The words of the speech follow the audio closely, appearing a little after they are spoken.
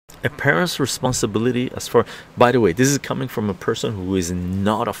A parent's responsibility, as far, by the way, this is coming from a person who is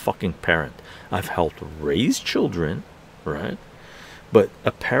not a fucking parent. I've helped raise children, right? But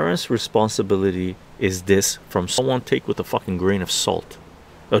a parent's responsibility is this, from someone, take with a fucking grain of salt,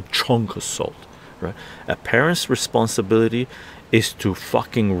 a chunk of salt, right? A parent's responsibility is to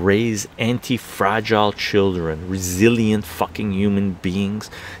fucking raise anti-fragile children, resilient fucking human beings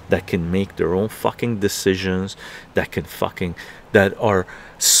that can make their own fucking decisions, that are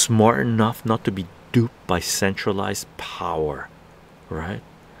smart enough not to be duped by centralized power, right?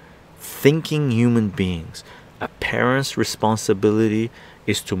 Thinking human beings. A parent's responsibility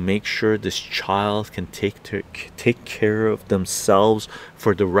is to make sure this child can take care of themselves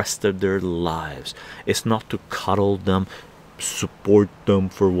for the rest of their lives. It's not to cuddle them, support them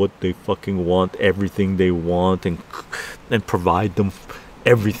for what they fucking want, everything they want, and provide them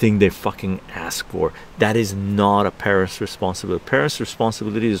everything they fucking ask for. That is not a parent's responsibility. A parent's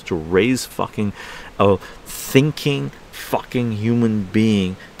responsibility is to raise fucking a thinking fucking human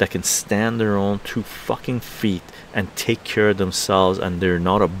being that can stand their own 2 fucking feet and take care of themselves, and they're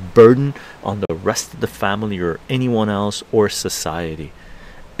not a burden on the rest of the family or anyone else or society.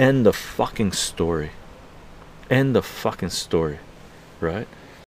 End of fucking story. End of fucking story, right?